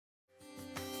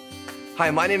Hi,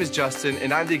 my name is Justin,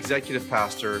 and I'm the executive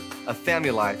pastor of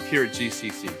Family Life here at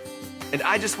GCC. And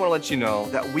I just want to let you know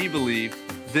that we believe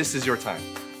this is your time.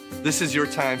 This is your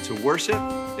time to worship,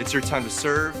 it's your time to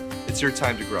serve, it's your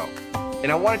time to grow.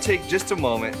 And I want to take just a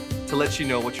moment to let you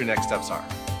know what your next steps are.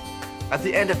 At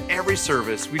the end of every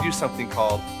service, we do something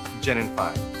called Gen in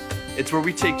 5. It's where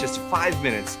we take just 5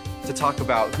 minutes to talk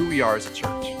about who we are as a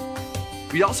church.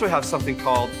 We also have something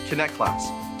called Connect Class,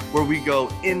 where we go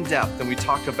in depth and we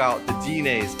talk about the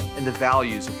DNAs and the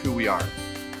values of who we are.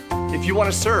 If you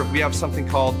want to serve, we have something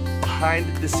called Behind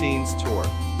the Scenes Tour,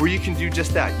 where you can do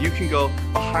just that. You can go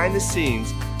behind the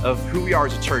scenes of who we are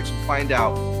as a church and find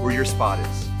out where your spot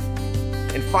is.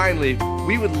 And finally,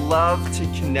 we would love to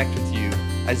connect with you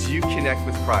as you connect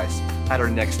with Christ at our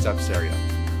Next Steps area.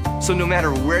 So no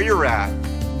matter where you're at,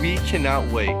 we cannot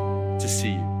wait to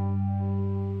see you.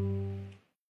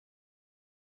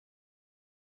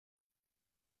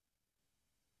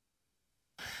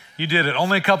 You did it.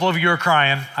 Only a couple of you are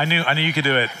crying. I knew you could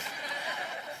do it.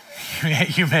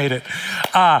 You made it.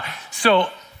 So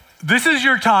this is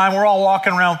your time. We're all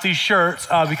walking around with these shirts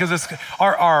because it's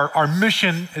our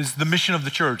mission is the mission of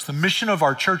the church. The mission of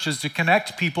our church is to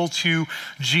connect people to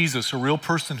Jesus, a real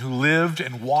person who lived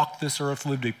and walked this earth,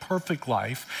 lived a perfect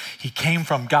life. He came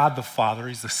from God the Father.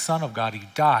 He's the Son of God. He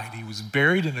died. He was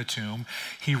buried in a tomb.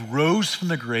 He rose from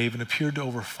the grave and appeared to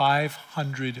over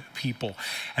 500 people.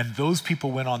 And those people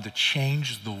went on to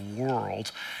change the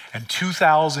world. And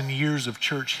 2,000 years of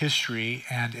church history,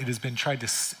 and it has been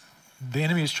the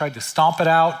enemy has tried to stomp it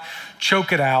out,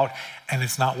 choke it out, and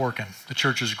it's not working. The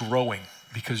church is growing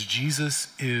because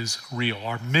Jesus is real.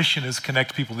 Our mission is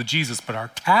connect people to Jesus, but our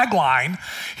tagline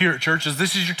here at church is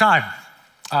this is your time.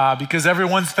 Because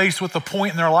everyone's faced with a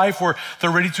point in their life where they're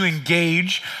ready to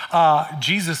engage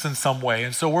Jesus in some way.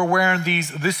 And so we're wearing these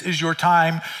 "This is your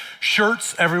time"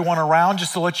 shirts, everyone around,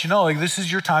 just to let you know, like, this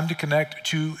is your time to connect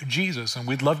to Jesus. And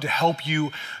we'd love to help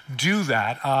you do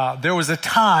that. There was a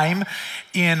time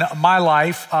in my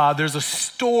life, there's a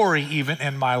story even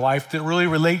in my life that really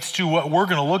relates to what we're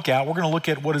going to look at. We're going to look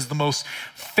at what is the most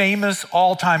famous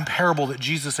all-time parable that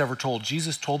Jesus ever told.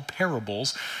 Jesus told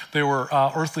parables. They were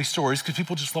earthly stories because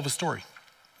people just love a story.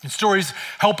 And stories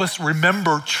help us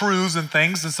remember truths and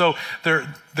things. And so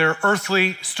they're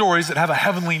earthly stories that have a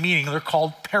heavenly meaning. They're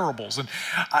called parables. And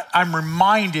I'm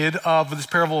reminded of this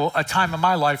parable, a time in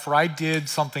my life where I did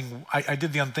something, I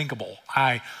did the unthinkable.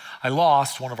 I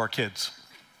lost one of our kids.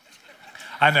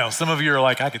 I know, some of you are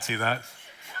like, I could see that.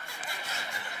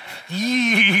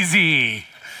 Easy.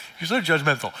 You're so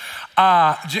judgmental.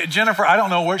 Jennifer, I don't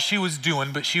know what she was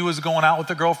doing, but she was going out with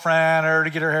a girlfriend or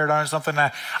to get her hair done or something.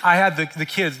 I had the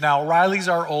kids. Now, Riley's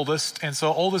our oldest, and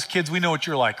so oldest kids, we know what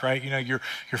you're like, right? You know, you're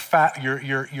fat,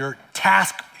 your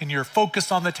task, and you're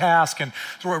focused on the task. And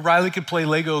so Riley could play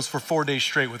Legos for 4 days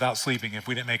straight without sleeping if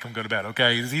we didn't make him go to bed,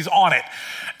 okay? He's on it.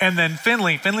 And then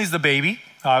Finley's the baby.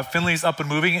 Finley's up and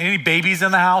moving. Any babies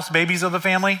in the house, babies of the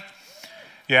family?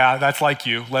 Yeah, that's like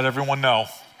you. Let everyone know.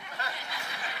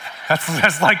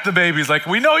 That's like the babies, like,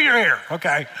 we know you're here,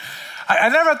 okay. I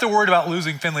never have to worry about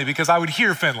losing Finley because I would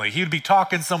hear Finley. He would be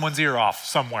talking someone's ear off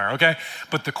somewhere, okay?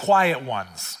 But the quiet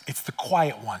ones, it's the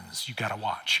quiet ones you gotta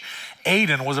watch.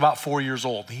 Aiden was about 4 years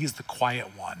old. He's the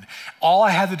quiet one. All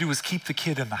I had to do was keep the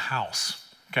kid in the house,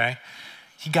 okay?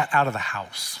 He got out of the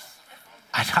house.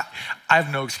 I have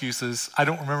no excuses. I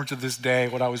don't remember to this day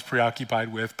what I was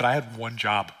preoccupied with, but I had one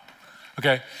job,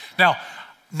 okay? Now,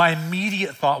 my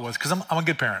immediate thought was, because I'm a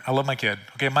good parent, I love my kid,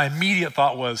 okay? My immediate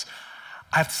thought was,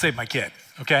 I have to save my kid,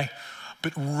 okay?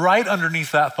 But right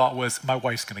underneath that thought was, my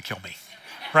wife's gonna kill me,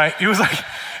 right? It was like,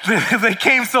 they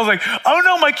came so like, oh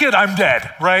no, my kid, I'm dead,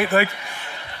 right? Like,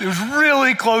 it was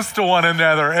really close to one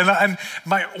another. And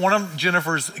one of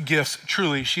Jennifer's gifts,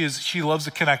 truly, she loves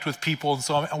to connect with people. And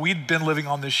so we'd been living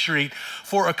on this street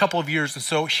for a couple of years. And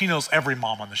so she knows every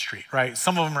mom on the street, right?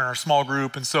 Some of them are in our small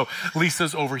group. And so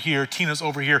Lisa's over here, Tina's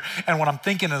over here. And what I'm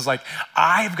thinking is like,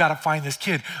 I've got to find this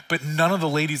kid, but none of the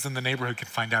ladies in the neighborhood can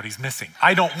find out he's missing.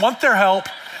 I don't want their help.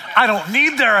 I don't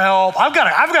need their help. I've got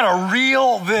to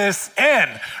reel this in,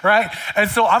 right?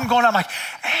 And so I'm like,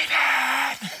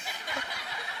 Aiden.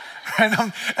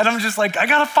 And I'm just like, I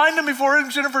gotta find him before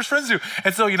Jennifer's friends do.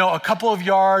 And so, a couple of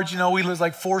yards, we live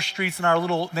like 4 streets in our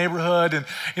little neighborhood. And,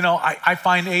 I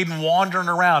find Aiden wandering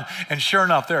around. And sure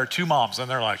enough, there are 2 moms. And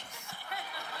they're like,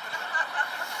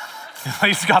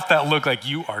 he's got that look like,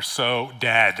 you are so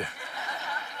dead.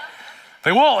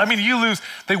 They will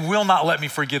not let me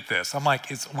forget this. I'm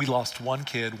like, we lost one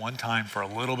kid one time for a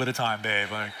little bit of time,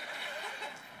 babe. Like,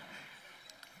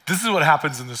 this is what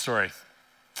happens in the story.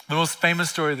 The most famous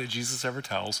story that Jesus ever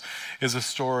tells is a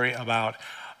story about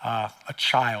a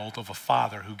child of a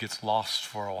father who gets lost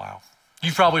for a while.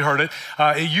 You've probably heard it.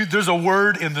 There's a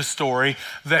word in the story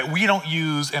that we don't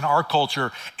use in our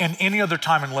culture in any other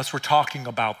time unless we're talking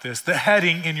about this. The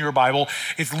heading in your Bible,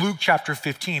 it's Luke chapter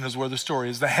 15 is where the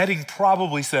story is. The heading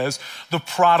probably says the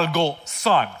prodigal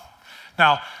son.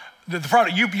 Now,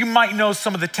 you might know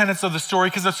some of the tenets of the story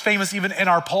because it's famous even in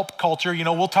our pulp culture. You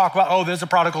know, we'll talk about, oh, there's a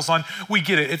prodigal son. We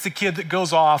get it. It's a kid that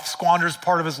goes off, squanders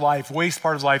part of his life, wastes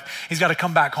part of his life. He's got to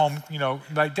come back home, you know,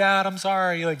 like, Dad, I'm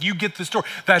sorry. Like, you get the story.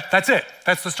 That's it.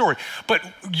 That's the story. But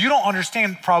you don't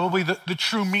understand probably the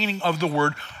true meaning of the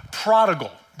word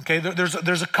prodigal. Okay,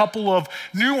 there's a couple of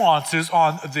nuances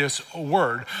on this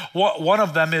word. One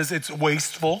of them is it's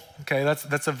wasteful. Okay,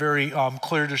 that's a very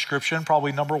clear description.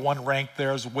 Probably number one ranked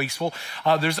there is wasteful.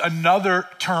 There's another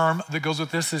term that goes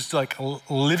with this is like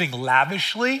living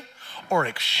lavishly or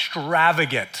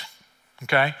extravagant.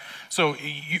 Okay, so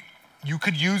you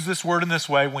could use this word in this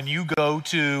way. When you go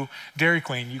to Dairy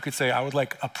Queen, you could say, I would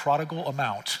like a prodigal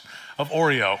amount of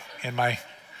Oreo in my,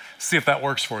 see if that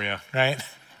works for you, right?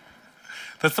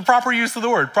 That's the proper use of the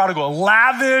word, prodigal. A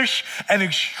lavish and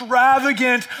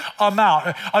extravagant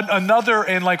amount. Another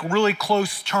and like really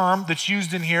close term that's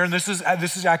used in here, and this is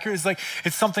accurate, is like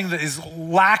it's something that is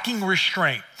lacking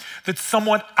restraint. That's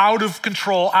somewhat out of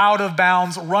control, out of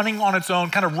bounds, running on its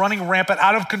own, kind of running rampant,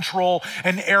 out of control,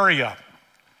 an area.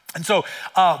 And so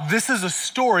this is a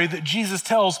story that Jesus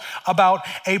tells about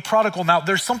a prodigal. Now,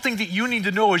 there's something that you need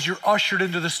to know as you're ushered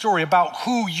into the story about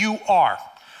who you are.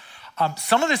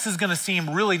 Some of this is going to seem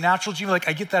really natural to you. Like,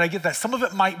 I get that. Some of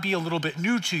it might be a little bit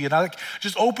new to you. Now, like,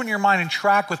 just open your mind and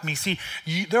track with me. See,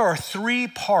 there are three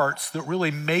parts that really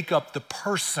make up the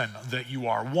person that you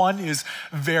are. One is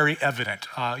very evident.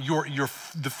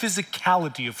 The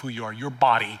physicality of who you are. Your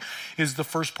body is the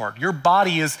first part. Your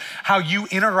body is how you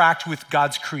interact with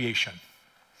God's creation.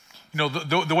 You know,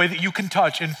 the way that you can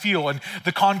touch and feel and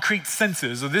the concrete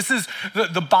senses. This is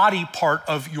the body part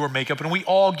of your makeup. And we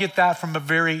all get that from a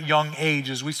very young age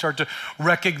as we start to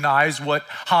recognize what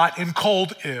hot and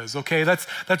cold is, okay?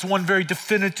 That's one very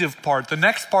definitive part. The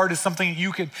next part is something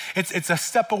you can, it's a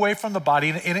step away from the body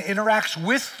and it interacts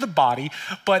with the body,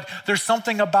 but there's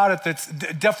something about it that's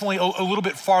definitely a little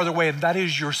bit farther away, and that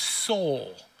is your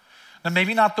soul. Now,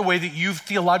 maybe not the way that you've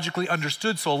theologically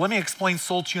understood soul. Let me explain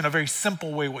soul to you in a very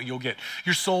simple way what you'll get.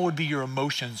 Your soul would be your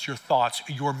emotions, your thoughts,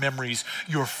 your memories,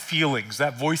 your feelings,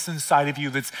 that voice inside of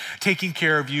you that's taking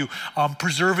care of you,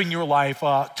 preserving your life,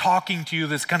 talking to you,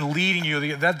 that's kind of leading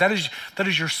you. That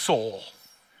is your soul.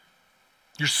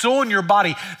 Your soul and your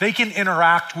body, they can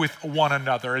interact with one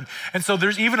another. And so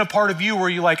there's even a part of you where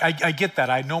you're like, I get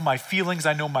that. I know my feelings.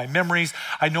 I know my memories.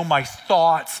 I know my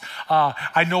thoughts.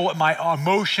 I know what my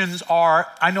emotions are.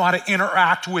 I know how to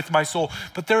interact with my soul.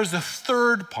 But there's a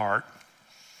third part.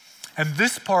 And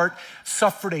this part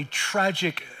suffered a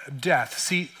tragic death.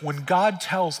 See, when God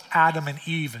tells Adam and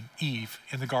Eve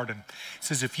in the garden, it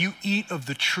says, if you eat of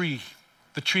the tree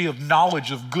of knowledge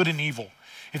of good and evil,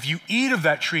 if you eat of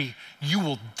that tree, you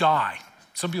will die.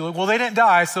 Some people are like, well, they didn't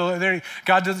die, so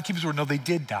God doesn't keep his word. No, they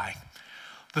did die.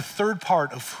 The third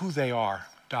part of who they are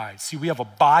died. See, we have a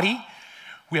body,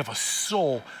 we have a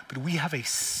soul, but we have a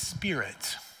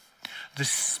spirit. The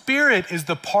spirit is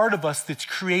the part of us that's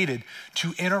created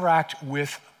to interact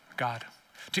with God,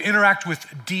 to interact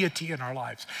with deity in our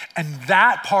lives. And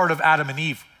that part of Adam and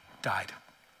Eve died.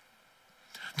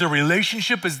 The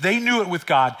relationship as they knew it with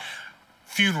God,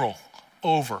 funeral,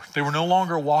 over. They were no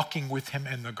longer walking with him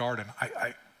in the garden.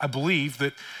 I believe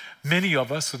that many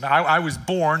of us, and I was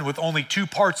born with only two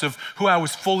parts of who I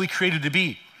was fully created to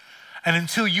be. And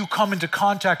until you come into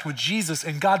contact with Jesus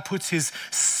and God puts his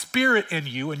spirit in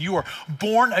you and you are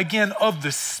born again of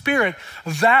the spirit,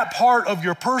 that part of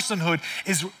your personhood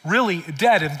is really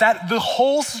dead. And that the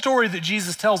whole story that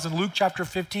Jesus tells in Luke chapter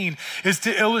 15 is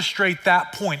to illustrate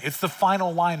that point. It's the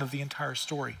final line of the entire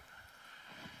story.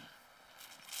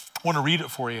 I want to read it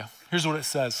for you. Here's what it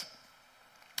says.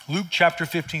 Luke chapter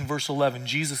 15, verse 11,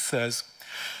 Jesus says,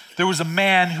 there was a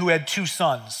man who had two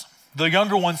sons. The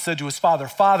younger one said to his father,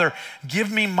 Father,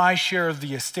 give me my share of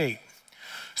the estate.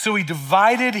 So he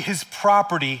divided his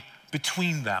property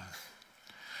between them.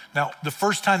 Now, the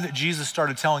first time that Jesus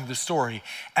started telling this story,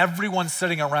 everyone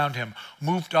sitting around him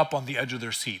moved up on the edge of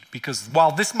their seat, because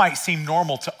while this might seem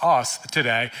normal to us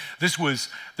today, there's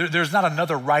not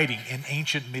another writing in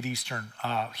ancient Mideastern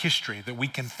history that we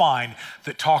can find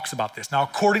that talks about this. Now,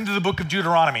 according to the book of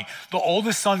Deuteronomy, the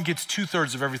oldest son gets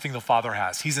 2/3 of everything the father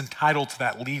has. He's entitled to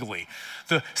that legally.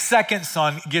 The second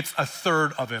son gets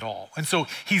 1/3 of it all. And so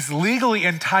he's legally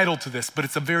entitled to this, but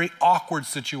it's a very awkward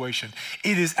situation.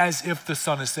 It is as if the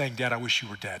son is saying, Dad, I wish you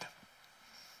were dead.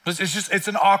 It's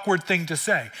an awkward thing to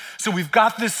say. So we've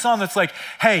got this son that's like,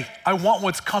 hey, I want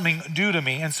what's coming due to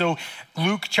me. And so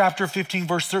Luke chapter 15,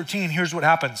 verse 13, here's what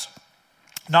happens.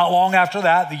 Not long after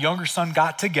that, the younger son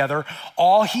got together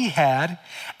all he had,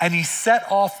 and he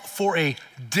set off for a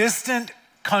distant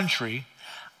country,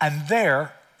 and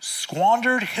there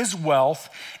squandered his wealth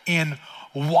in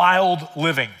wild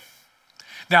living.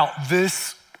 Now,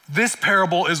 this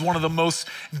parable is one of the most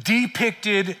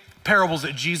depicted parables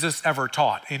that Jesus ever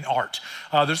taught in art.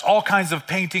 There's all kinds of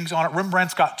paintings on it.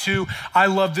 Rembrandt's got two. I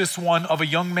love this one of a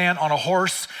young man on a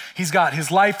horse. He's got his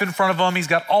life in front of him. He's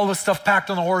got all this stuff packed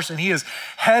on the horse, and he is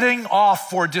heading off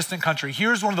for a distant country.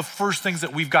 Here's one of the first things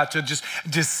that we've got to just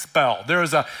dispel. There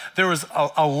is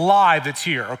a lie that's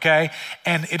here, okay?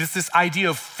 And it is this idea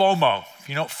of FOMO.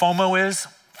 You know what FOMO is?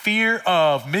 Fear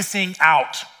of missing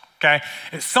out. Okay.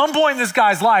 At some point in this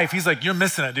guy's life, he's like, you're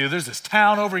missing it, dude. There's this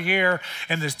town over here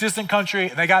in this distant country,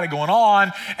 and they got it going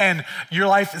on, and your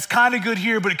life is kind of good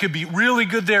here, but it could be really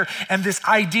good there. And this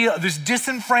idea, this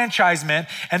disenfranchisement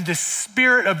and this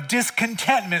spirit of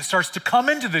discontentment starts to come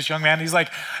into this young man. He's like,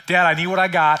 Dad, I need what I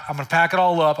got. I'm going to pack it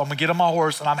all up. I'm going to get on my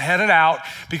horse, and I'm headed out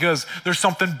because there's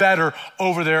something better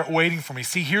over there waiting for me.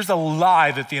 See, here's a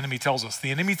lie that the enemy tells us.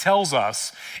 The enemy tells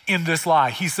us in this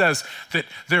lie, he says that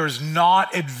there is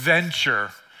not adventure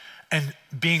and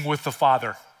being with the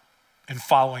Father and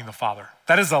following the Father.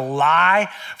 That is a lie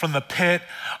from the pit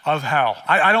of hell.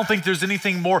 I don't think there's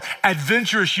anything more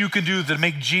adventurous you can do than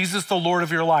make Jesus the Lord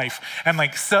of your life and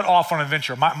like set off on an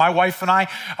adventure. My wife and I,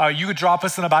 you could drop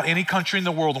us in about any country in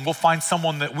the world and we'll find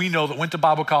someone that we know that went to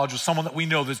Bible college or someone that we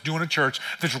know that's doing a church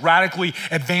that's radically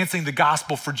advancing the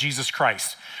gospel for Jesus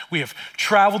Christ. We have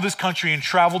traveled this country and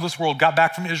traveled this world, got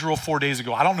back from Israel 4 days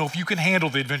ago. I don't know if you can handle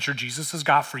the adventure Jesus has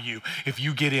got for you if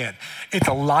you get in. It's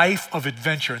a life of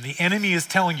adventure, and the enemy is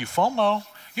telling you, FOMO,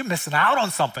 you're missing out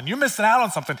on something. You're missing out on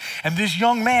something. And this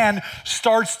young man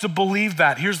starts to believe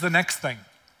that. Here's the next thing.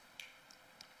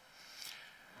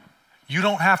 You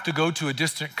don't have to go to a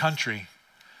distant country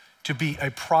to be a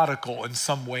prodigal in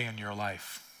some way in your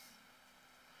life.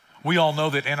 We all know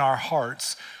that in our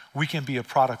hearts, we can be a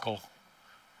prodigal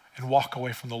and walk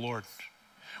away from the Lord.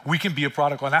 We can be a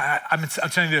prodigal. And I'm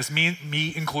telling you this,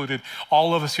 me included,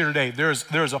 all of us here today,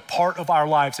 there's a part of our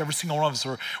lives, every single one of us,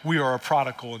 where we are a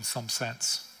prodigal in some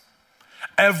sense.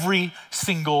 Every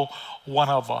single one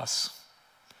of us.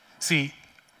 See,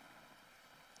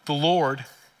 the Lord,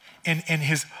 in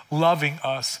his loving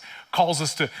us, calls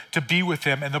us to be with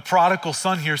him. And the prodigal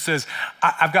son here says,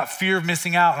 I've got fear of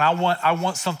missing out, and I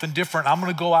want something different. I'm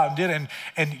going to go out and do it.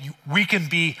 And we can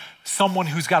be someone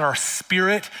who's got our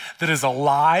spirit that is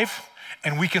alive,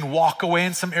 and we can walk away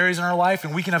in some areas in our life,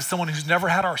 and we can have someone who's never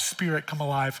had our spirit come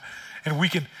alive, and we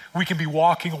can be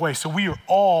walking away. So we are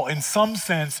all, in some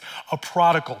sense, a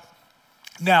prodigal.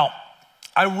 Now,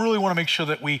 I really want to make sure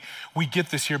that we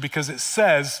get this here, because it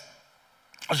says,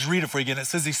 I'll just read it for you again. It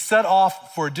says he set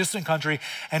off for a distant country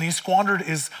and he squandered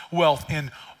his wealth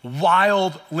in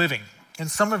wild living.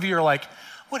 And some of you are like,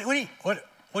 what do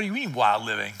you mean wild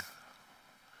living?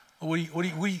 What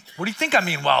do you think I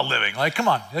mean wild living? Like, come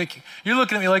on, like you're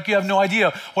looking at me like you have no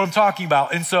idea what I'm talking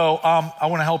about. And so I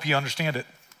want to help you understand it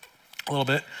a little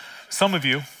bit. Some of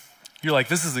you, you're like,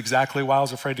 this is exactly why I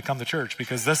was afraid to come to church,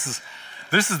 because this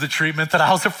is the treatment that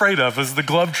I was afraid of, is the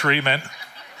glove treatment.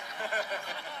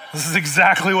 This is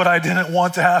exactly what I didn't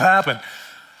want to have happen.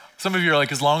 Some of you are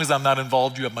like, as long as I'm not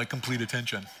involved, you have my complete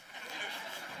attention.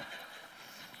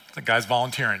 The guy's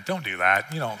volunteering. Don't do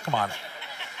that. Come on.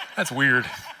 That's weird.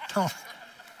 Don't.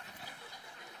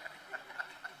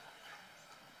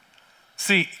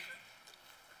 See,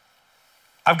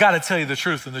 I've got to tell you the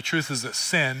truth, and the truth is that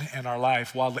sin in our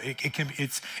life, while it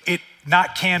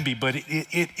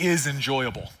is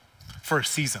enjoyable for a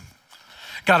season.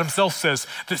 God himself says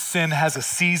that sin has a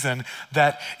season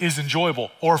that is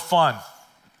enjoyable or fun.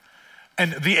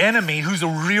 And the enemy, who's a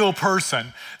real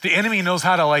person, the enemy knows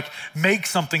how to make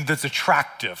something that's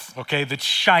attractive, okay, that's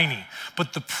shiny.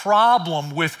 But the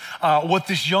problem with what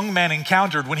this young man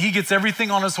encountered when he gets everything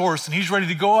on his horse and he's ready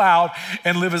to go out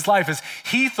and live his life is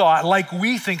he thought, like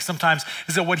we think sometimes,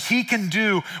 is that what he can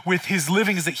do with his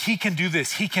living is that he can do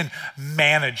this. He can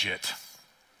manage it.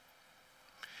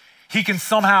 He can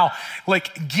somehow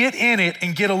get in it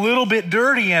and get a little bit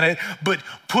dirty in it, but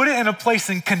put it in a place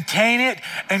and contain it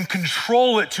and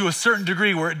control it to a certain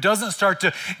degree where it doesn't start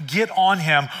to get on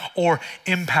him or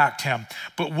impact him.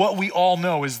 But what we all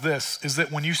know is this, is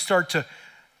that when you start to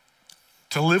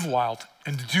live wild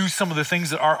and to do some of the things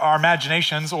that our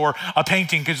imaginations or a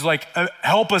painting could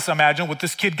help us imagine what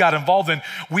this kid got involved in,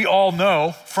 we all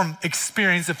know from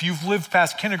experience, if you've lived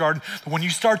past kindergarten, that when you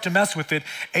start to mess with it,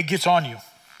 it gets on you.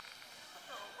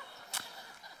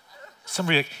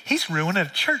 Somebody like, he's ruining a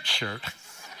church shirt.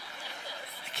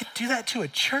 I could do that to a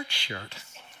church shirt.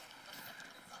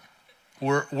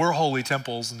 We're holy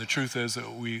temples, and the truth is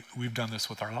that we've done this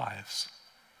with our lives,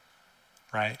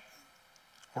 right?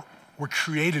 We're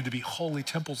created to be holy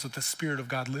temples that the Spirit of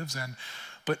God lives in,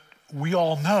 but we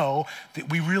all know that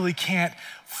we really can't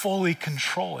fully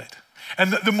control it.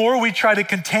 And the more we try to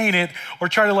contain it or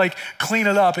try to like clean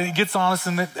it up, and it gets on us,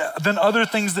 and then other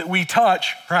things that we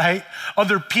touch, right?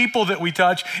 Other people that we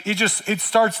touch, it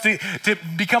starts to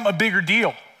become a bigger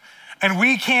deal. And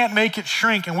we can't make it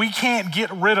shrink, and we can't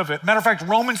get rid of it. Matter of fact,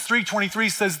 Romans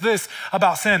 3:23 says this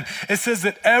about sin. It says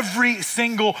that every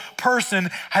single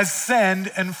person has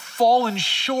sinned and fallen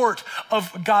short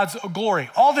of God's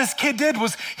glory. All this kid did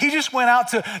was he just went out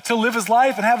to live his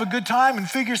life and have a good time and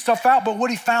figure stuff out. But what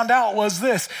he found out was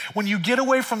this: when you get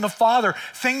away from the Father,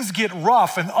 things get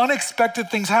rough and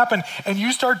unexpected things happen, and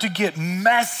you start to get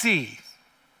messy.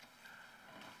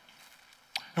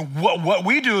 And what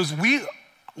we do is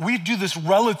we do this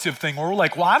relative thing where we're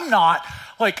like, well, I'm not,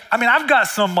 like, I mean, I've got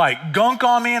some like gunk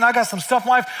on me and I got some stuff in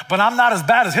life, but I'm not as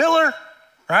bad as Hitler,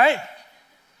 right?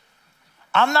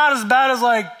 I'm not as bad as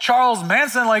like Charles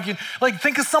Manson. Like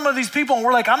think of some of these people and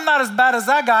we're like, I'm not as bad as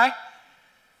that guy.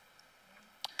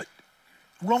 But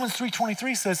Romans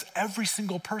 3:23 says every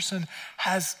single person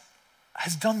has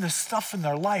done this stuff in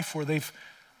their life where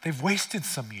they've wasted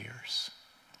some years.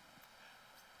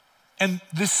 And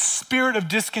this spirit of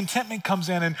discontentment comes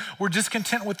in, and we're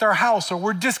discontent with our house, or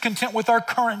we're discontent with our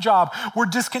current job. We're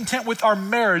discontent with our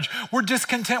marriage. We're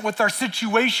discontent with our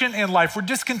situation in life. We're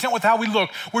discontent with how we look.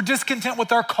 We're discontent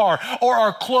with our car or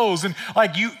our clothes. And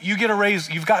like you get a raise,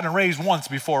 you've gotten a raise once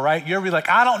before, right? You ever be like,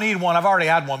 I don't need one, I've already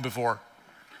had one before.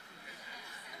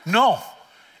 No,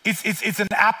 it's an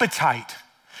appetite.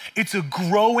 It's a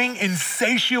growing,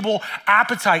 insatiable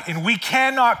appetite, and we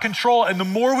cannot control it. And the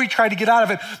more we try to get out of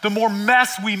it, the more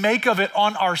mess we make of it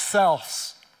on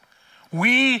ourselves.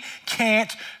 We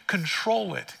can't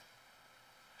control it.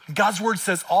 God's word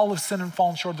says all have sinned and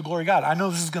fallen short of the glory of God. I know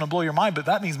this is going to blow your mind, but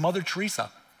that means Mother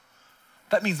Teresa.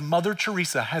 That means Mother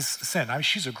Teresa has sinned. I mean,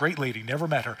 she's a great lady, never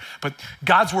met her. But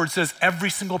God's word says every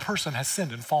single person has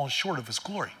sinned and fallen short of his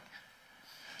glory.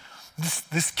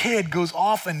 This kid goes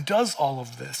off and does all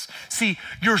of this. See,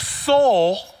 your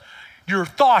soul, your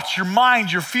thoughts, your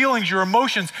mind, your feelings, your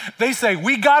emotions, they say,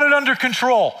 we got it under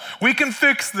control. We can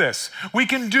fix this. We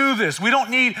can do this. We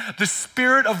don't need the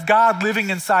Spirit of God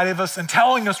living inside of us and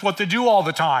telling us what to do all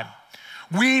the time.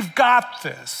 We've got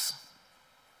this.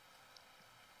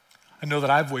 I know that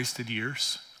I've wasted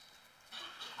years.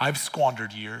 I've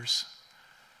squandered years.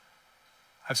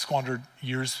 I've squandered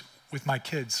years with my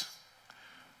kids,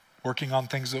 working on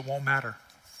things that won't matter.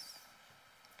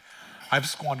 I've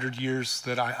squandered years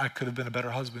that I could have been a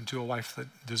better husband to a wife that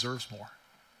deserves more.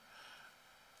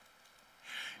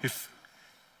 If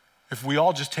we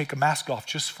all just take a mask off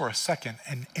just for a second,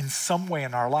 and in some way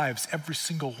in our lives, every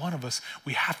single one of us,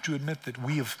 we have to admit that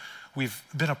we've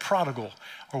been a prodigal,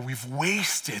 or we've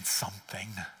wasted something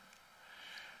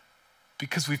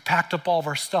because we've packed up all of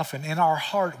our stuff, and in our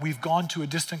heart, we've gone to a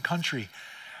distant country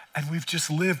and we've just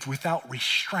lived without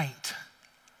restraint.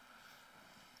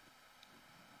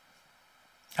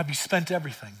 Have you spent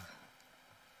everything?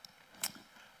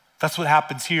 That's what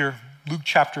happens here. Luke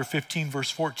chapter 15,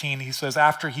 verse 14, he says,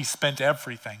 after he spent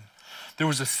everything, there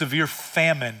was a severe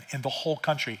famine in the whole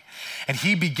country, and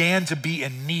he began to be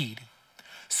in need.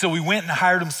 So he went and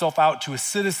hired himself out to a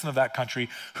citizen of that country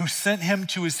who sent him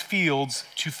to his fields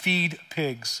to feed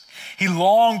pigs. He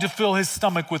longed to fill his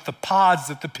stomach with the pods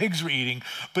that the pigs were eating,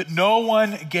 but no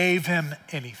one gave him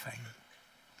anything.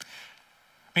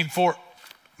 I mean,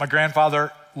 my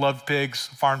grandfather loved pigs,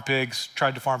 farmed pigs,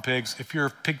 tried to farm pigs. If you're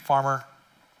a pig farmer,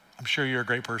 I'm sure you're a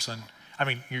great person. I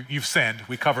mean, you've sinned.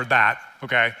 We covered that,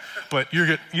 okay? But you're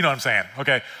good. You know what I'm saying,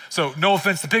 okay? So no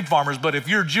offense to pig farmers, but if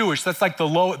you're Jewish, that's like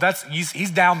he's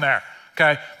down there,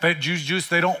 okay? Jews,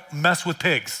 they don't mess with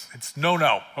pigs. It's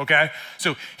no, okay?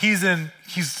 So he's at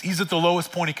the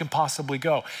lowest point he can possibly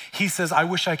go. He says, I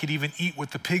wish I could even eat what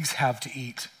the pigs have to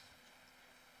eat.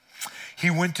 He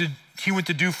went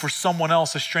to do for someone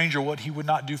else, a stranger, what he would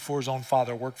not do for his own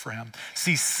father, work for him.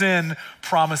 See, sin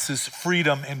promises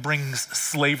freedom and brings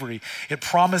slavery. It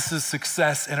promises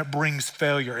success and it brings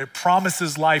failure. It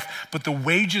promises life, but the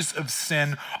wages of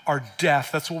sin are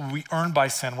death. That's what we earn by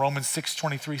sin. Romans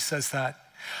 6:23 says that.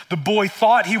 The boy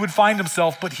thought he would find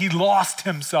himself, but he lost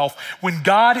himself. When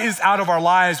God is out of our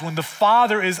lives, when the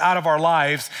Father is out of our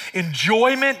lives,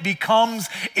 enjoyment becomes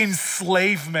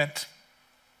enslavement.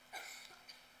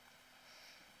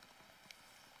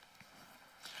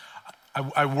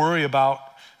 I worry about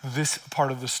this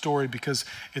part of the story because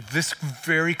at this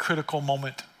very critical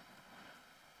moment,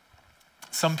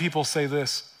 some people say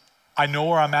this: I know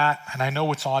where I'm at and I know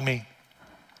what's on me,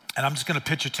 and I'm just gonna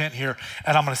pitch a tent here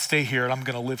and I'm gonna stay here and I'm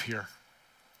gonna live here.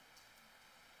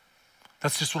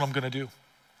 That's just what I'm gonna do.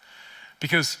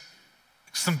 Because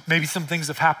maybe some things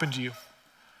have happened to you.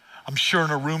 I'm sure in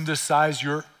a room this size,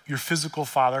 your physical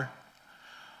father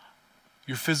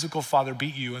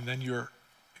beat you, and then your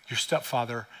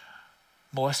stepfather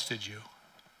molested you.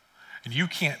 And you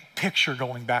can't picture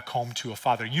going back home to a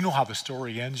father. You know how the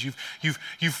story ends. You've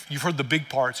heard the big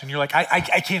parts, and you're like,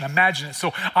 I can't imagine it.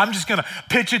 So I'm just gonna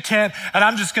pitch a tent and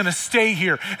I'm just gonna stay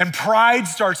here. And pride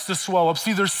starts to swell up.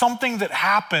 See, there's something that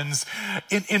happens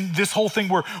in this whole thing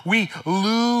where we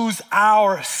lose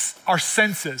our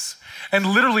senses. And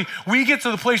literally, we get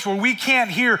to the place where we can't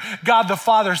hear God the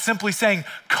Father simply saying,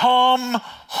 come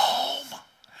home.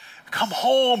 Come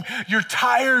home. You're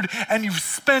tired and you've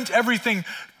spent everything.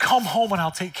 Come home and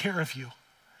I'll take care of you.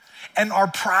 And our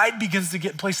pride begins to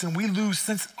get in place and we lose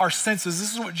our senses.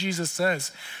 This is what Jesus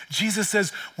says. Jesus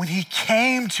says, when he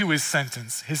came to his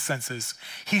senses,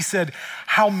 he said,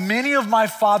 how many of my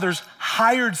father's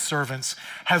hired servants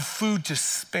have food to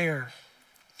spare?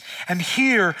 And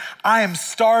here I am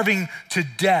starving to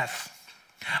death.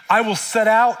 I will set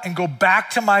out and go back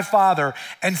to my father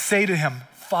and say to him,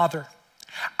 Father,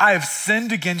 I have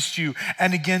sinned against you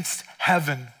and against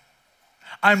heaven.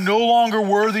 I'm no longer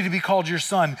worthy to be called your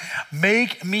son.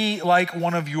 Make me like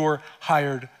one of your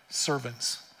hired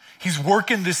servants. He's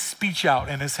working this speech out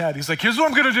in his head. He's like, here's what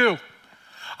I'm gonna do.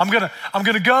 I'm gonna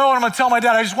go and I'm gonna tell my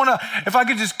dad, if I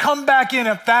could just come back in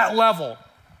at that level,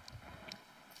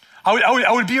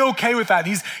 I would be okay with that.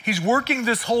 He's working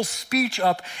this whole speech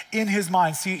up in his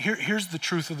mind. See, here's the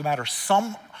truth of the matter.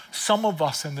 Some of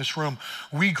us in this room,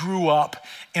 we grew up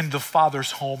in the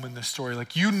Father's home in this story.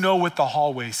 Like, you know what the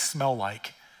hallways smell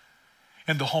like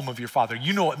in the home of your Father.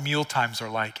 You know what meal times are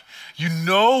like. You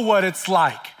know what it's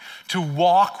like to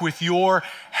walk with your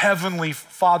heavenly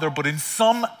Father, but in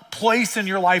some place in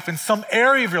your life, in some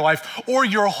area of your life, or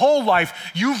your whole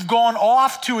life, you've gone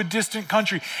off to a distant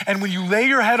country. And when you lay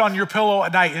your head on your pillow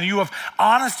at night and you have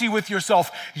honesty with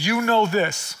yourself, you know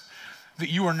this, that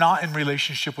you are not in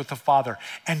relationship with the Father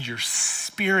and your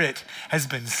spirit has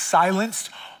been silenced,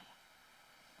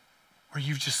 or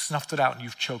you've just snuffed it out and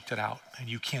you've choked it out and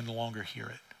you can no longer hear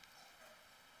it.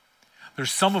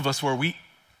 There's some of us where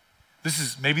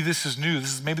maybe this is new.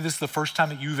 Maybe this is the first time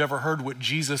that you've ever heard what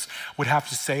Jesus would have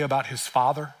to say about his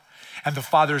Father and the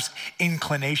Father's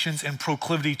inclinations and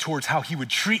proclivity towards how he would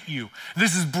treat you.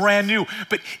 This is brand new,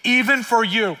 but even for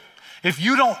you, if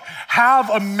you don't have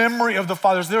a memory of the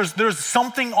Father's, there's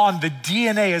something on the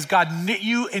DNA as God knit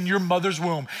you in your mother's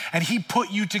womb and he put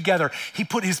you together. He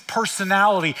put his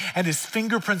personality and his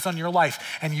fingerprints on your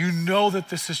life. And you know that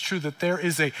this is true, that there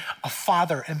is a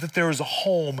Father and that there is a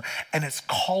home and it's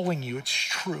calling you. It's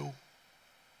true.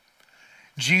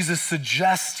 Jesus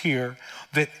suggests here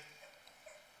that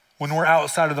when we're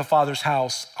outside of the Father's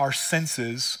house, our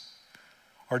senses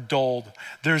are dulled.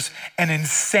 There's an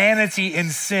insanity in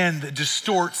sin that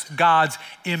distorts God's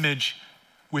image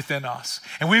within us.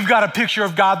 And we've got a picture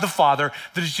of God the Father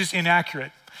that is just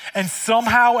inaccurate. And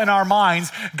somehow in our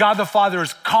minds, God the Father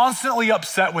is constantly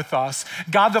upset with us.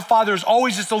 God the Father is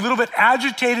always just a little bit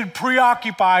agitated,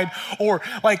 preoccupied, or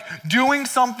like doing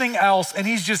something else, and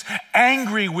he's just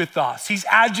angry with us. He's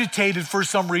agitated for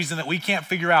some reason that we can't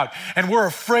figure out. And we're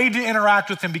afraid to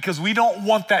interact with him because we don't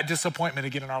want that disappointment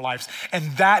again in our lives.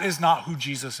 And that is not who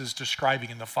Jesus is describing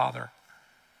in the Father.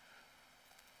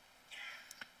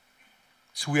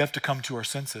 So we have to come to our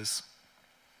senses.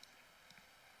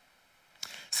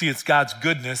 See, it's God's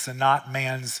goodness and not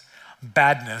man's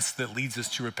badness that leads us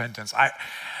to repentance.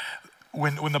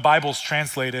 When the Bible's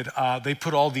translated, they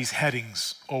put all these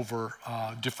headings over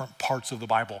different parts of the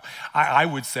Bible. I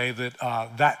would say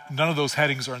that none of those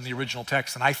headings are in the original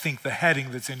text, and I think the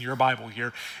heading that's in your Bible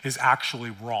here is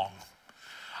actually wrong.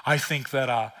 I think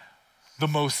that the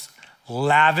most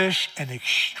lavish and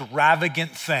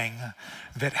extravagant thing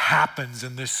that happens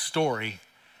in this story,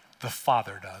 the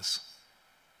Father does.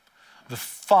 The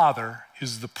Father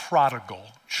is the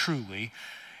prodigal, truly,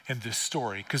 in this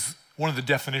story. Because one of the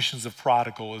definitions of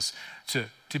prodigal is to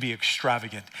be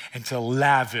extravagant and to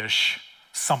lavish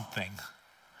something.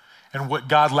 And what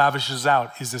God lavishes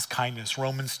out is his kindness.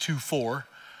 Romans 2:4,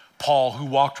 Paul, who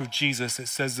walked with Jesus, it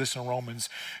says this in Romans,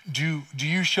 do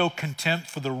you show contempt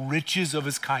for the riches of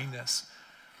his kindness?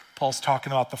 Paul's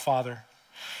talking about the Father.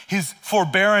 His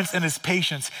forbearance and his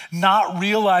patience, not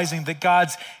realizing that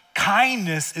God's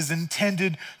kindness is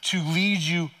intended to lead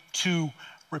you to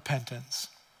repentance.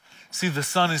 See, the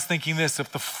son is thinking this: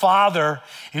 if the father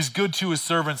is good to his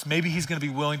servants, maybe he's going to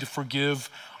be willing to forgive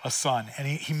a son. And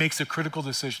he makes a critical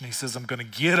decision. He says, I'm going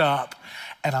to get up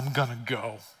and I'm going to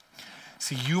go.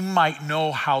 See, you might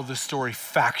know how the story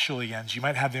factually ends. You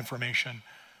might have the information.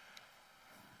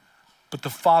 But the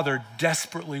father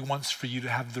desperately wants for you to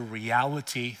have the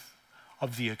reality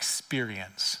of the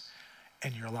experience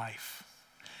in your life.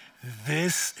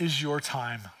 This is your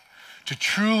time to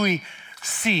truly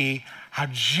see how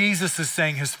Jesus is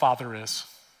saying his father is.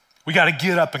 We got to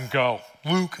get up and go.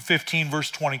 Luke 15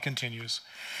 verse 20 continues.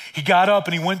 He got up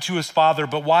and he went to his father,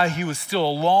 but while he was still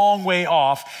a long way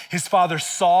off, his father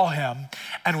saw him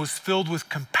and was filled with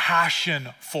compassion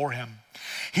for him.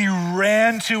 He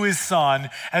ran to his son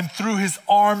and threw his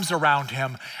arms around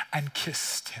him and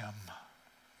kissed him.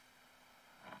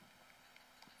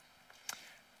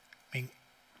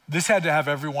 This had to have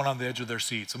everyone on the edge of their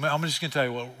seats. I'm just gonna tell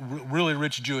you what really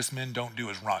rich Jewish men don't do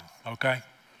is run, okay?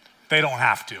 They don't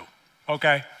have to,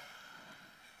 okay?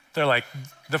 They're like,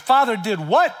 the father did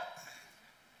what?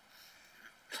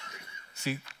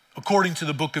 See, according to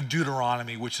the book of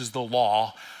Deuteronomy, which is the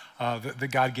law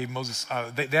that God gave Moses,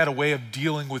 they had a way of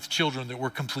dealing with children that were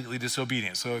completely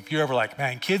disobedient. So if you're ever like,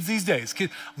 man, kids these days, let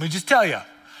me just tell you,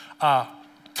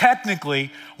 technically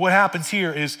what happens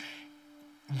here is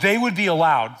they would be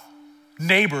allowed,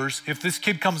 neighbors, if this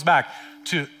kid comes back,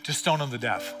 to stone him to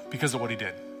death because of what he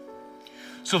did.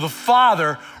 So the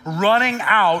father running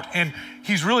out, and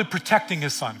he's really protecting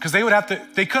his son because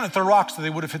they couldn't throw rocks, so they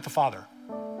would have hit the father.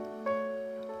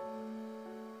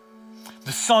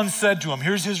 The son said to him,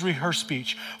 here's his rehearsed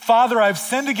speech, Father, I've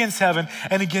sinned against heaven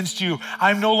and against you.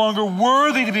 I'm no longer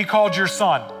worthy to be called your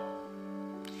son.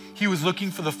 He was looking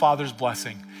for the father's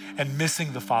blessing and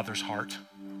missing the father's heart.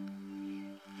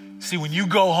 See, when you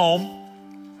go home,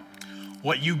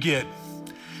 what you get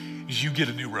is you get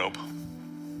a new robe.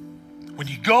 When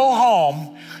you go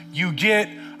home, you get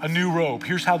a new robe.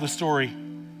 Here's how the story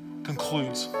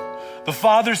concludes. The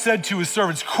father said to his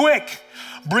servants, quick,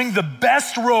 bring the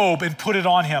best robe and put it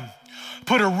on him.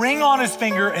 Put a ring on his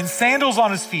finger and sandals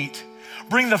on his feet.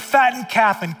 Bring the fattened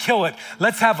calf and kill it.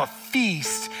 Let's have a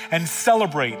feast and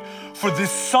celebrate. For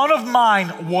this son of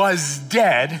mine was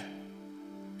dead,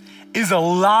 is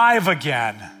alive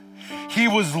again. He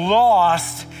was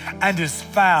lost and is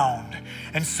found.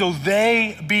 And so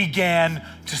they began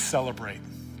to celebrate.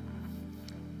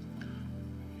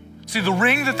 See, the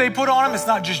ring that they put on him is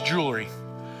not just jewelry.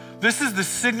 This is the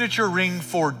signature ring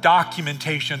for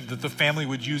documentation that the family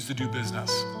would use to do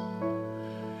business.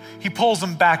 He pulls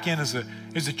them back in as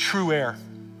a true heir.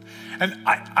 And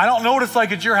I don't know what it's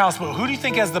like at your house, but who do you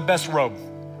think has the best robe?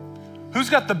 Who's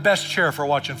got the best chair for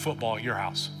watching football at your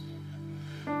house?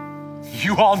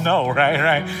 You all know,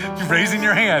 right? You're raising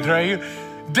your hand, right?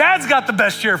 Dad's got the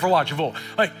best chair for watching football.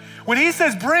 Like when he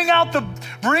says, bring out the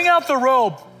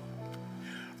robe,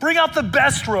 bring out the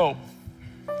best robe.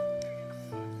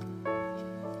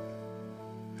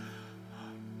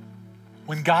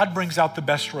 When God brings out the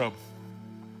best robe,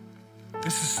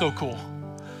 this is so cool.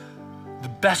 The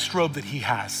best robe that he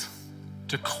has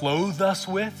to clothe us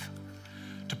with,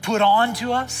 to put on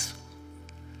to us,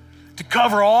 to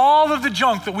cover all of the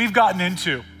junk that we've gotten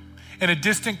into in a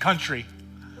distant country,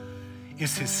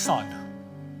 is his son.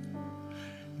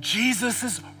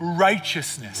 Jesus'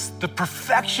 righteousness, the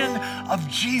perfection of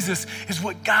Jesus is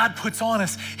what God puts on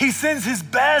us. He sends his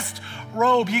best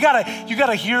robe. You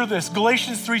gotta hear this.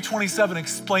 Galatians 3:27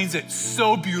 explains it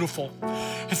so beautiful.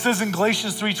 It says in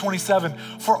Galatians 3:27,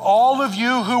 for all of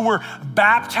you who were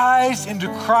baptized into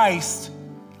Christ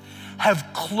have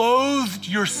clothed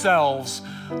yourselves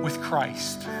with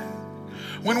Christ.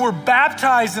 When we're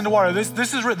baptized into water,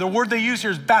 this is written, the word they use here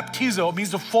is baptizo. It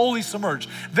means to fully submerge.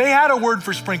 They had a word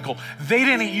for sprinkle. They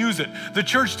didn't use it. The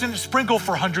church didn't sprinkle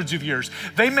for hundreds of years.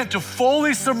 They meant to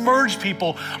fully submerge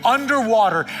people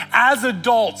underwater as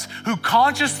adults who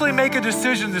consciously make a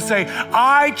decision to say,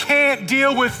 I can't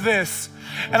deal with this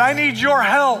and I need your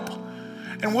help.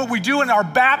 And what we do in our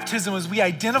baptism is we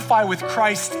identify with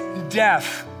Christ's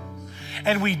death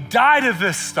and we die to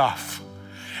this stuff.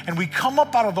 And we come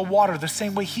up out of the water the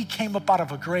same way he came up out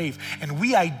of a grave. And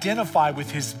we identify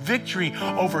with his victory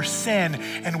over sin.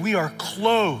 And we are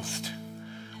clothed.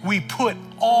 We put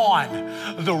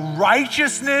on the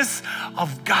righteousness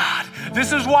of God.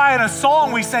 This is why in a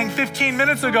song we sang 15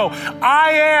 minutes ago,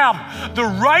 I am the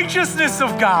righteousness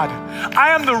of God. I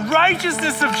am the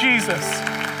righteousness of Jesus.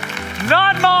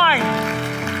 Not mine,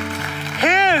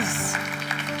 his.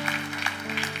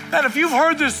 Man, if you've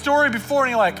heard this story before and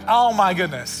you're like, oh my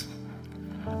goodness,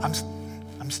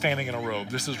 I'm standing in a robe.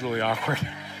 This is really awkward.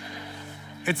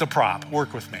 It's a prop.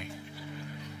 Work with me.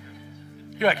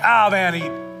 You're like, oh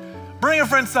man, bring a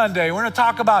friend Sunday. We're gonna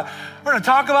talk about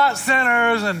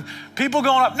sinners and people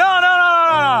going up.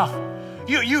 No.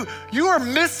 You are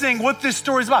missing what this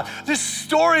story is about. This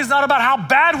story is not about how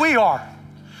bad we are.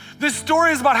 This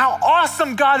story is about how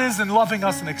awesome God is in loving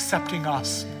us and accepting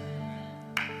us.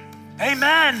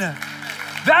 Amen.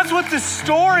 That's what this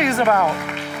story is about.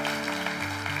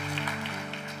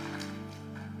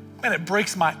 Man, it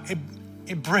breaks my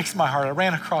heart. I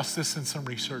ran across this in some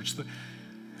research.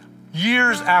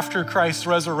 Years after Christ's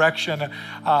resurrection,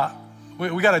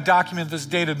 we got a document that's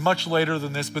dated much later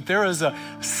than this, but there is a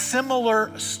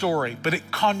similar story, but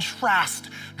it contrasts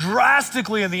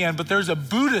drastically in the end. But there's a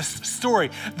Buddhist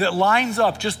story that lines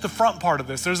up just the front part of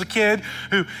this. There's a kid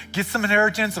who gets some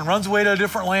inheritance and runs away to a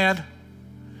different land,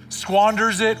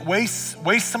 squanders it,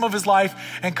 wastes some of his life,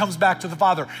 and comes back to the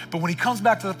Father. But when he comes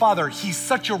back to the Father, he's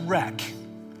such a wreck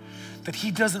that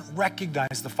he doesn't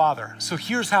recognize the Father. So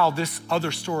here's how this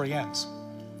other story ends.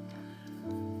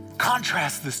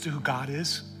 Contrast this to who God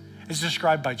is, as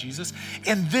described by Jesus.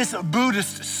 In this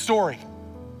Buddhist story,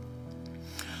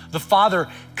 the Father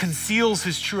conceals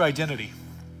his true identity,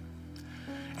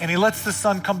 and he lets the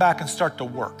Son come back and start to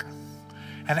work.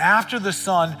 And after the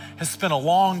Son has spent a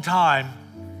long time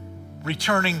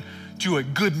returning to a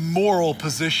good moral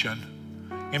position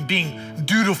and being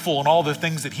dutiful in all the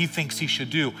things that he thinks he should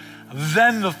do,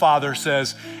 then the Father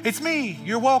says, it's me,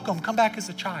 you're welcome, come back as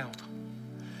a child.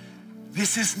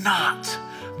 This is not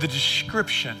the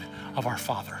description of our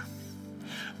Father.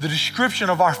 The description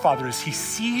of our Father is he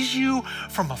sees you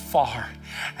from afar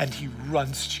and he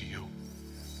runs to you.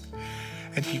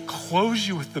 And he clothes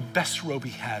you with the best robe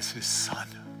he has, his Son.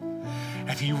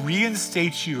 And he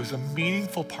reinstates you as a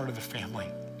meaningful part of the family.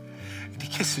 And he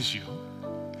kisses you.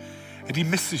 And he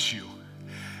misses you.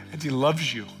 And he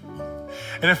loves you.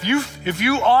 And if you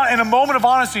in a moment of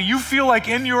honesty, you feel like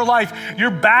in your life,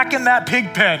 you're back in that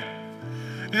pig pen.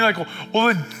 And you're like, well,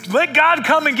 then let God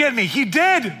come and get me. He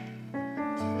did.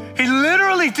 He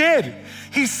literally did.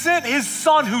 He sent his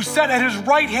Son who sat at his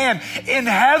right hand in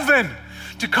heaven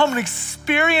to come and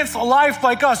experience a life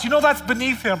like us. You know that's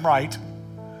beneath him, right?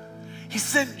 He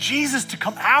sent Jesus to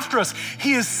come after us.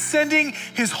 He is sending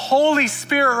his Holy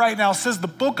Spirit right now, says the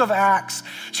book of Acts,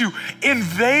 to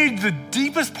invade the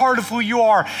deepest part of who you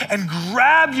are and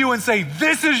grab you and say,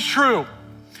 this is true.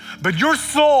 But your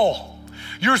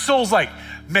soul's like,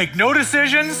 make no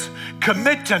decisions,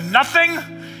 commit to nothing.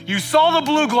 You saw the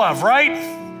blue glove, right?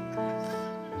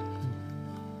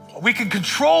 We can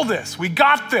control this. We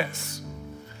got this.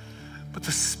 But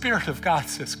the Spirit of God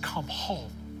says, come home.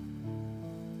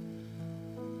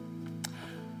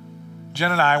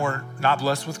 Jen and I were not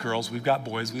blessed with girls. We've got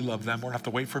boys. We love them. We're going to have to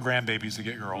wait for grandbabies to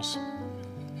get girls.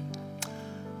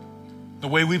 The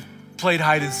way we played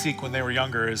hide and seek when they were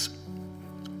younger is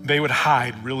they would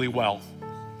hide really well.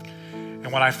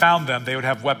 And when I found them, they would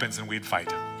have weapons and we'd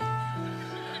fight.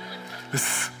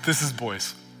 This is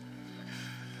boys.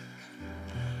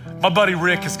 My buddy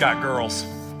Rick has got girls.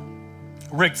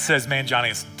 Rick says, man, Johnny,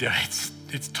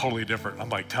 it's totally different. I'm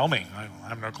like, tell me. I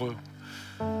have no clue.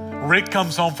 Rick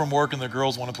comes home from work and the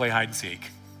girls want to play hide and seek.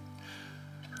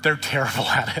 They're terrible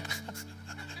at it.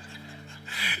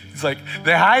 It's like,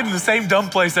 they hide in the same dumb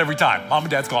place every time, mom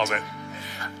and dad's closet.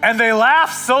 And they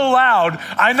laugh so loud,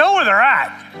 I know where they're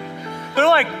at. They're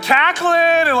like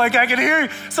cackling and like I can hear you.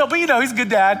 So, but he's a good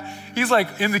dad. He's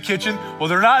like in the kitchen. Well,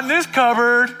 they're not in this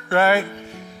cupboard, right?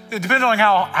 Depending on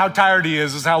how tired he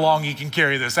is how long he can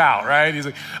carry this out, right? He's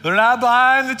like, they're not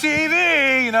behind the TV,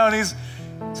 and he's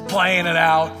playing it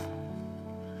out.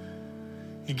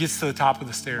 He gets to the top of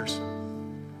the stairs.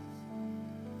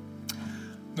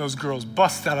 Those girls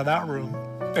bust out of that room.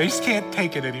 They just can't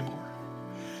take it anymore.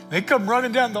 They come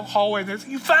running down the hallway and they say,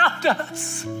 you found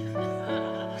us.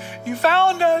 You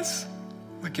found us.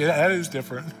 Look, that is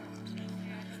different.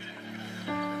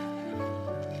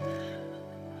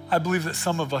 I believe that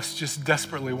some of us just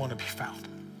desperately want to be found.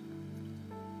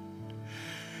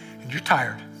 And you're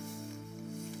tired.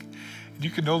 And you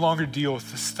can no longer deal with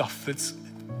the stuff that's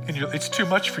it's too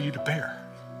much for you to bear.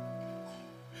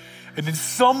 And in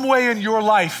some way in your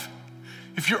life,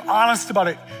 if you're honest about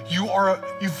it,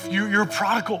 you're a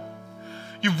prodigal.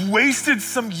 You've wasted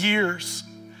some years.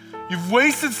 You've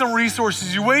wasted some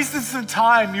resources. You wasted some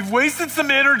time. You've wasted some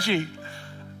energy.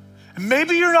 And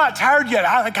maybe you're not tired yet.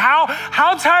 Like how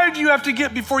tired do you have to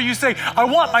get before you say, I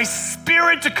want my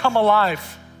spirit to come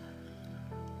alive?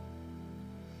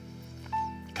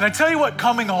 Can I tell you what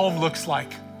coming home looks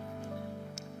like?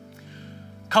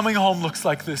 Coming home looks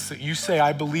like this, that you say,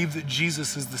 I believe that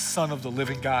Jesus is the Son of the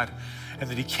living God and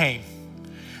that he came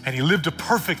and he lived a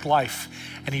perfect life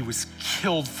and he was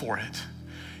killed for it.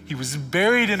 He was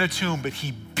buried in a tomb, but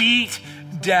he beat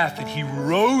death and he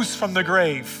rose from the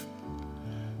grave.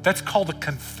 That's called a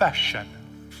confession.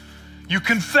 You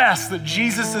confess that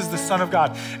Jesus is the Son of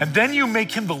God, and then you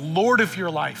make him the Lord of your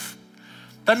life.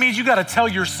 That means you got to tell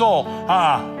your soul,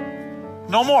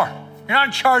 no more. You're not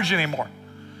in charge anymore.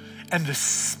 And the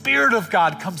Spirit of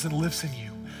God comes and lives in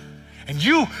you. And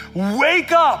you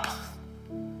wake up.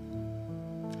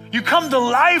 You come to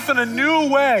life in a new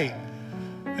way.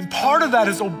 And part of that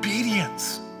is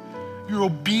obedience. You're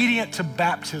obedient to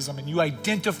baptism and you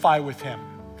identify with him.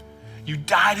 You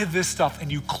die to this stuff and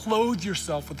you clothe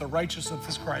yourself with the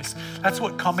righteousness of Christ. That's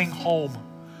what coming home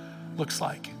looks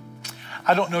like.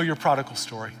 I don't know your prodigal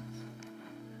story.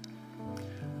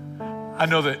 I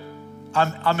know that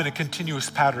I'm in a continuous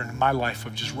pattern in my life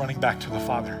of just running back to the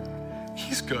Father.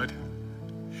 He's good.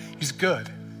 He's good.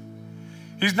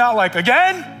 He's not like,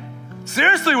 again?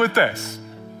 Seriously with this?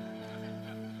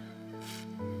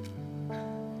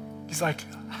 He's like,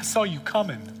 I saw you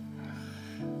coming.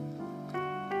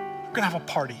 We're gonna have a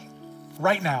party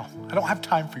right now. I don't have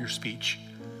time for your speech.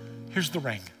 Here's the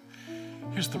ring.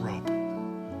 Here's the robe.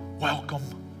 Welcome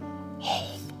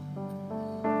home.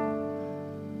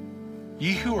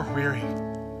 Ye who are weary,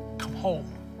 come home.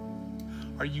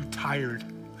 Are you tired?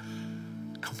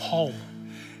 Come home.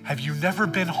 Have you never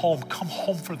been home? Come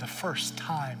home for the first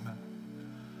time.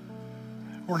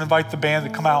 We're gonna invite the band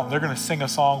to come out and they're gonna sing a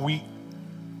song. We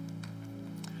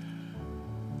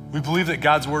believe that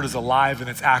God's word is alive and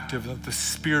it's active, and that the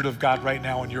Spirit of God right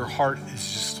now in your heart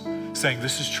is just saying,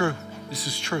 this is true, this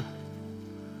is true.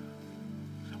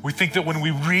 We think that when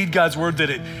we read God's word that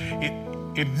it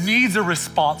needs a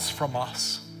response from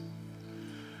us.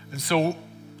 And so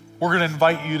we're gonna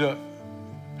invite you to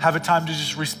have a time to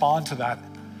just respond to that.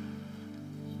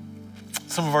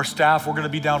 Some of our staff, we're gonna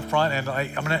be down front,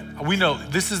 and we know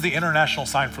this is the international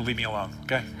sign for leave me alone,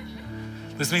 okay?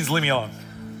 This means leave me alone.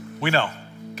 We know.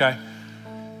 Okay?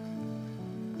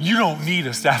 You don't need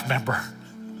a staff member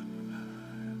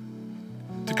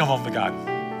to come home to God.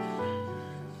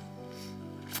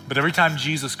 But every time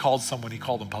Jesus called someone, he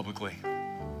called them publicly.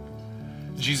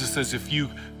 Jesus says, if you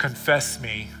confess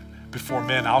me before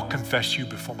men, I'll confess you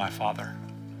before my Father.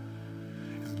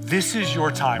 This is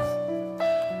your time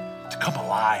to come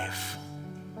alive.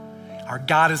 Our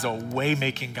God is a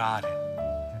way-making God.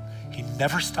 He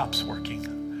never stops working.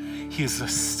 He is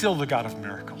still the God of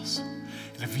miracles.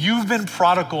 And if you've been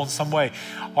prodigal in some way,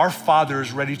 our Father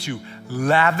is ready to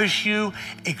lavish you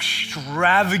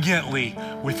extravagantly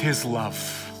with his love.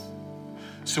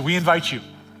 So we invite you.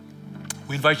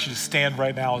 We invite you to stand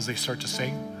right now as they start to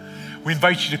sing. We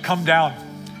invite you to come down.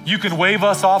 You can wave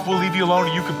us off, we'll leave you alone,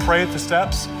 or you can pray at the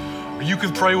steps, or you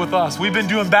can pray with us. We've been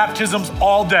doing baptisms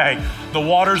all day. The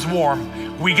water's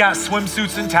warm. We got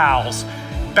swimsuits and towels.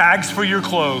 Bags for your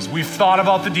clothes. We've thought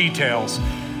about the details.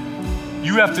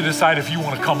 You have to decide if you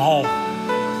want to come home.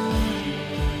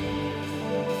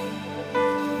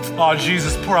 Oh,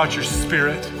 Jesus, pour out your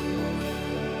Spirit.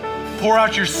 Pour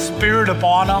out your Spirit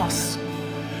upon us.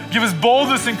 Give us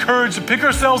boldness and courage to pick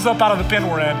ourselves up out of the pen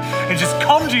we're in and just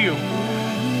come to you.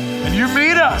 And you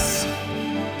meet us.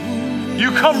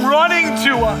 You come running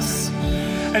to us.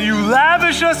 And you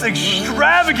lavish us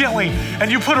extravagantly,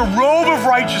 and you put a robe of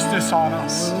righteousness on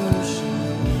us.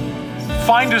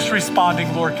 Find us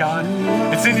responding, Lord God.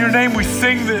 It's in your name we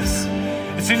sing this.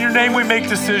 It's in your name we make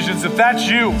decisions. If that's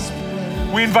you,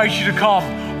 we invite you to come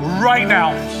right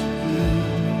now.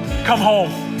 Come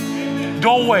home.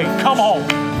 Don't wait. Come home.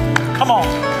 Come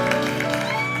on.